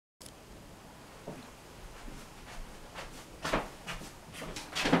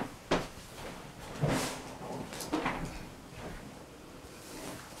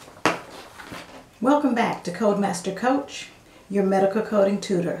Welcome back to Codemaster Coach, your medical coding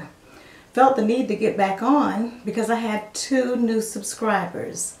tutor. Felt the need to get back on because I had 2 new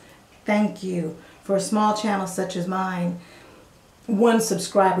subscribers. Thank you. For a small channel such as mine, 1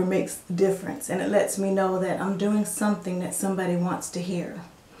 subscriber makes the difference, and it lets me know that I'm doing something that somebody wants to hear.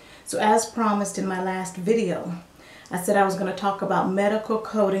 So as promised in my last video, I said I was going to talk about medical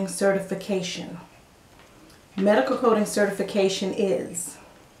coding certification. Medical coding certification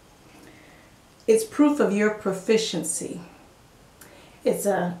it's proof of your proficiency. It's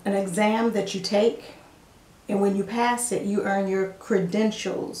an exam that you take, and when you pass it, you earn your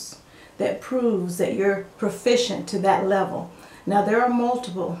credentials that proves that you're proficient to that level. Now, there are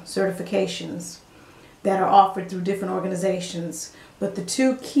multiple certifications that are offered through different organizations, but the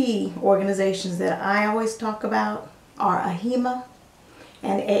 2 key organizations that I always talk about are AHIMA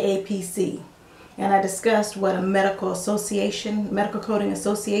and AAPC. And I discussed what a medical coding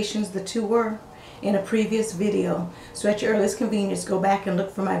associations, the 2 were, in a previous video. So at your earliest convenience, go back and look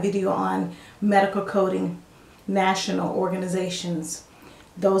for my video on medical coding national organizations.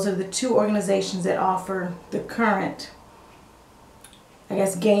 Those are the 2 organizations that offer the current,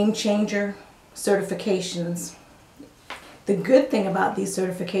 game changer certifications. The good thing about these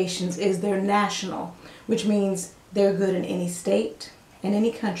certifications is they're national, which means they're good in any state and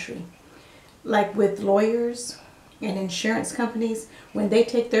any country. Like with lawyers and insurance companies, when they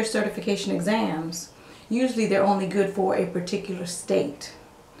take their certification exams, usually they're only good for a particular state.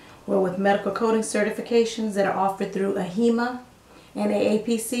 Well, with medical coding certifications that are offered through AHIMA and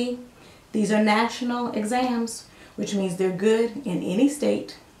AAPC, these are national exams, which means they're good in any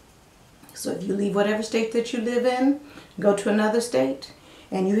state. So if you leave whatever state that you live in, go to another state,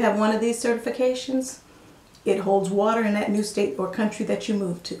 and you have one of these certifications, it holds water in that new state or country that you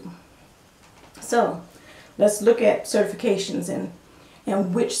move to. So let's look at certifications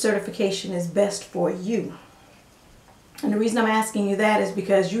and which certification is best for you. And the reason I'm asking you that is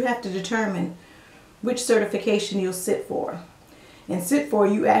because you have to determine which certification you'll sit for. And sit for,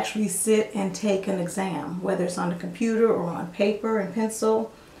 you actually sit and take an exam, whether it's on the computer or on paper and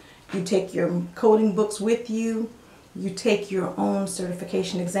pencil. You take your coding books with you. You take your own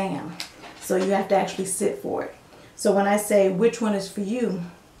certification exam. So you have to actually sit for it. So when I say which one is for you,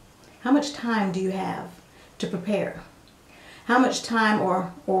 how much time do you have to prepare? How much time,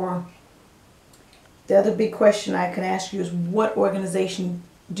 or the other big question I can ask you is, what organization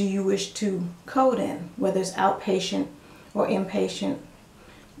do you wish to code in, whether it's outpatient or inpatient?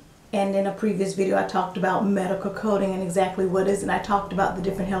 And in a previous video I talked about medical coding and exactly what it is, and I talked about the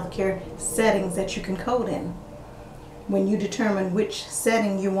different healthcare settings that you can code in. When you determine which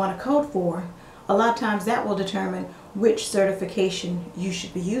setting you want to code for, a lot of times that will determine which certification you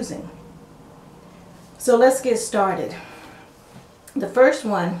should be using. So let's get started. The first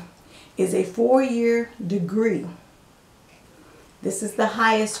one is a 4-year degree. This is the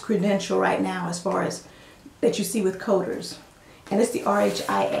highest credential right now as far as that you see with coders. And it's the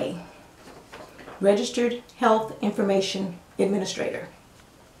RHIA, Registered Health Information Administrator.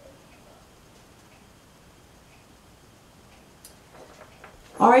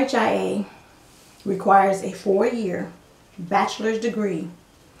 RHIA requires a 4-year bachelor's degree,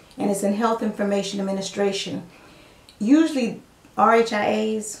 and it's in Health Information Administration. Usually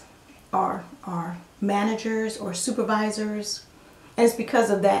RHIAs are managers or supervisors, and it's because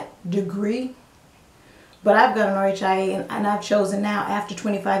of that degree. But I've got an RHIA, and I've chosen now, after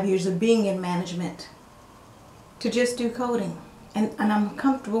 25 years of being in management, to just do coding. And I'm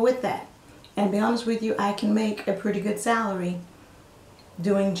comfortable with that. And to be honest with you, I can make a pretty good salary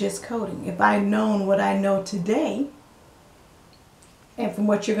doing just coding. If I'd known what I know today, and from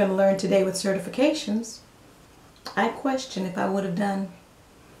what you're going to learn today with certifications, I question if I would have done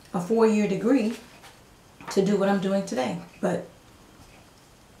a 4-year degree to do what I'm doing today. But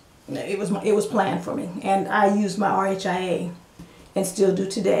it was planned for me, and I used my RHIA and still do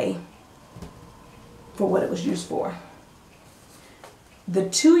today for what it was used for. The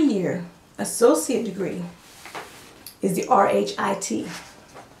 2-year associate degree is the RHIT,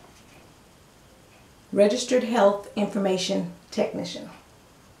 Registered Health Information Technician.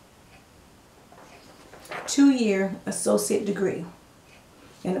 2-year associate degree.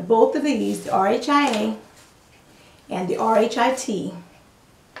 And both of these, the RHIA and the RHIT,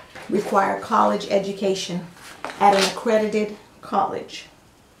 require college education at an accredited college.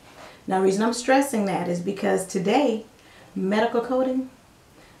 Now, the reason I'm stressing that is because today, medical coding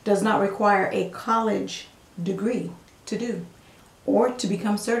does not require a college degree to do or to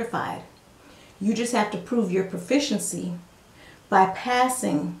become certified. You just have to prove your proficiency by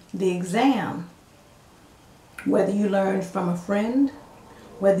passing the exam, whether you learned from a friend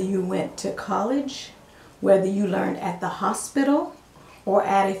whether you went to college, whether you learned at the hospital or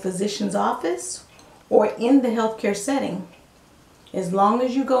at a physician's office or in the healthcare setting, as long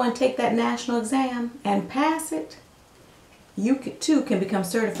as you go and take that national exam and pass it, you too can become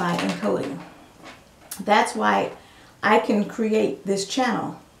certified in coding. That's why I can create this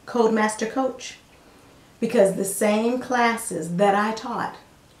channel, Codemaster Coach, because the same classes that I taught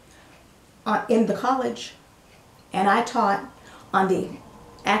in the college and I taught on the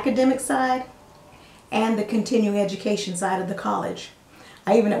academic side and the continuing education side of the college.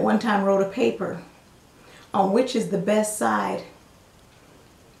 I even at one time wrote a paper on which is the best side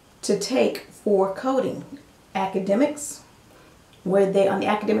to take for coding. Academics, where they, on the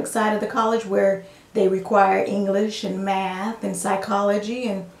academic side of the college, where they require English and math and psychology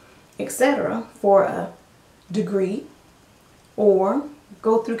and etc. for a degree, or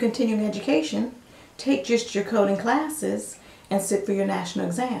go through continuing education, take just your coding classes and sit for your national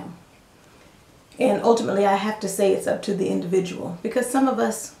exam. And ultimately, I have to say it's up to the individual, because some of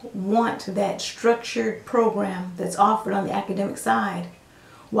us want that structured program that's offered on the academic side,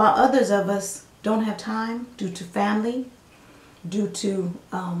 while others of us don't have time due to family, due to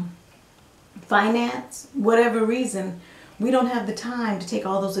finance, whatever reason. We don't have the time to take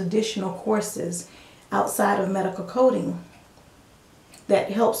all those additional courses outside of medical coding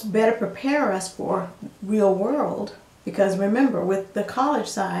that helps better prepare us for real world. Because remember, with the college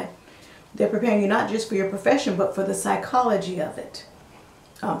side, they're preparing you not just for your profession, but for the psychology of it,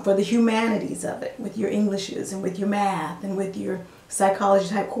 for the humanities of it, with your Englishes and with your math and with your psychology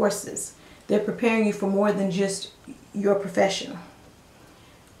type courses. They're preparing you for more than just your profession.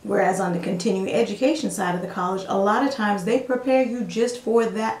 Whereas on the continuing education side of the college, a lot of times they prepare you just for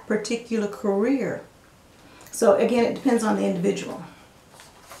that particular career. So again, it depends on the individual.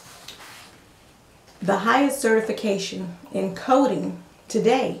 The highest certification in coding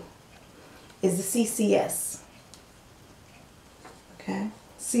today is the CCS. Okay,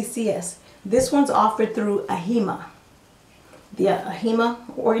 CCS. This one's offered through AHIMA. The AHIMA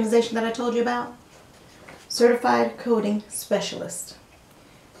organization that I told you about. Certified Coding Specialist.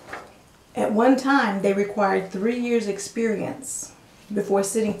 At one time, they required 3 years experience before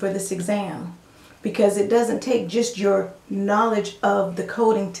sitting for this exam, because it doesn't take just your knowledge of the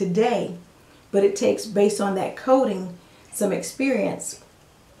coding today, but it takes, based on that coding, some experience.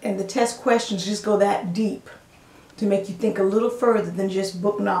 And the test questions just go that deep to make you think a little further than just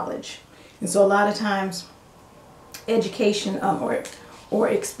book knowledge. And so a lot of times, education or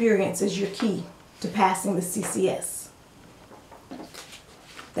experience is your key to passing the CCS.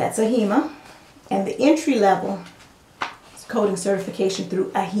 That's AHIMA. And the entry level coding certification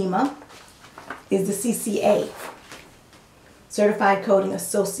through AHIMA is the CCA, Certified Coding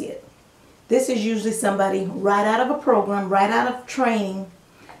Associate. This is usually somebody right out of a program, right out of training,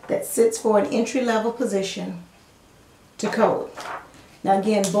 that sits for an entry-level position to code. Now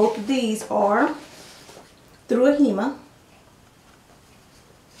again, both of these are through AHIMA.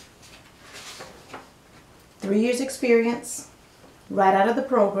 3 years experience, right out of the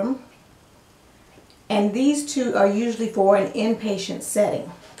program. And these two are usually for an inpatient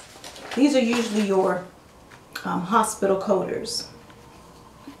setting. These are usually your hospital coders,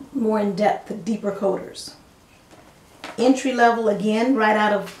 more in-depth, deeper coders. Entry level, again, right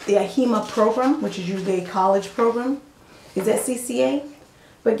out of the AHIMA program, which is usually a college program, is at CCA.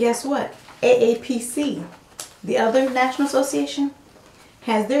 But guess what? AAPC, the other national association,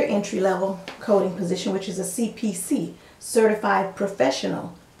 has their entry level coding position, which is a CPC, Certified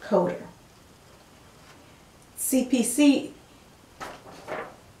Professional Coder. CPC,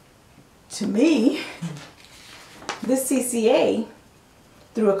 to me, this CCA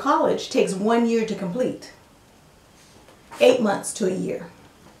through a college takes 1 year to complete. 8 months to a year.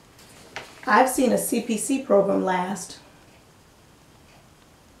 I've seen a CPC program last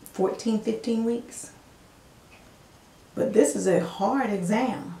 14, 15 weeks. But this is a hard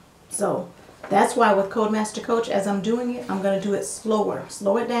exam. So that's why with Codemaster Coach, as I'm doing it, I'm going to do it slower.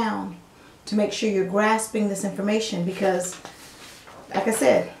 Slow it down to make sure you're grasping this information, because, like I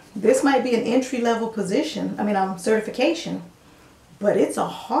said, this might be an entry-level position, certification, but it's a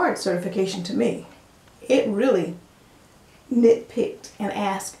hard certification to me. It really nitpicked and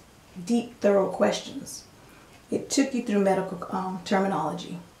asked deep, thorough questions. It took you through medical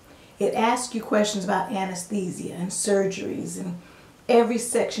terminology. It asked you questions about anesthesia and surgeries and every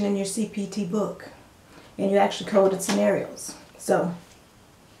section in your CPT book. And you actually coded scenarios. So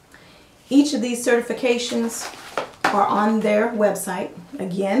each of these certifications are on their website.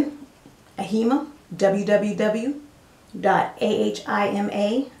 Again, AHIMA, www.ahima.org,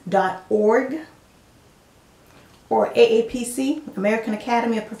 or AAPC, American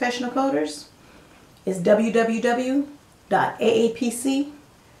Academy of Professional Coders, is www.aapc.com.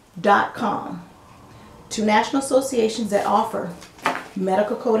 Two national associations that offer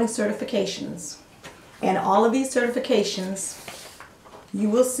medical coding certifications. And all of these certifications you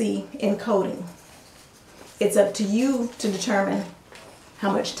will see in coding. It's up to you to determine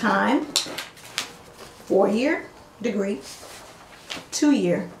how much time, 4-year degree,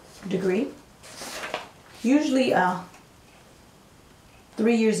 2-year degree, usually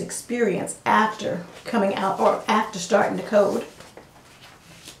 3 years experience after coming out or after starting to code,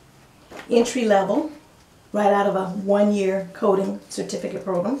 entry level, right out of a 1-year coding certificate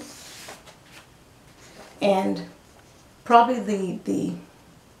program, and probably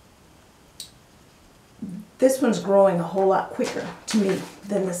this one's growing a whole lot quicker to me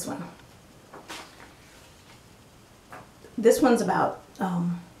than this one. This one's about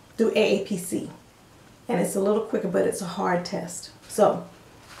through AAPC, and it's a little quicker, but it's a hard test. So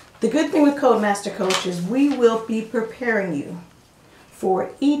the good thing with Codemaster Coach is we will be preparing you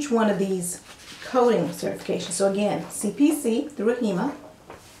for each one of these coding certifications. So again, CPC through AHIMA,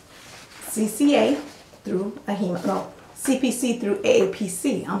 CCA through AHIMA, no, CPC through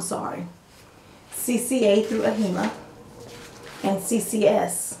AAPC, I'm sorry, CCA through AHIMA, and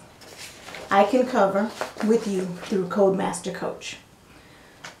CCS I can cover with you through Codemaster Coach.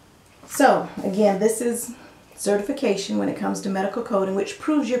 So again, this is certification when it comes to medical coding, which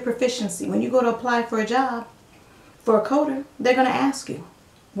proves your proficiency. When you go to apply for a job for a coder, they're going to ask you,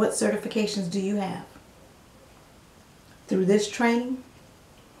 what certifications do you have? Through this training,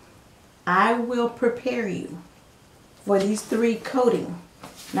 I will prepare you for these 3 coding.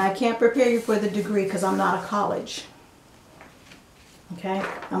 Now, I can't prepare you for the degree because I'm not a college. Okay?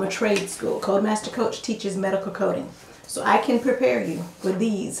 I'm a trade school. Codemaster Coach teaches medical coding. So I can prepare you for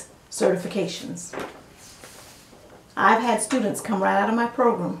these certifications. I've had students come right out of my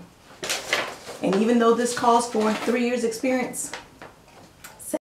program, and even though this calls for 3 years experience,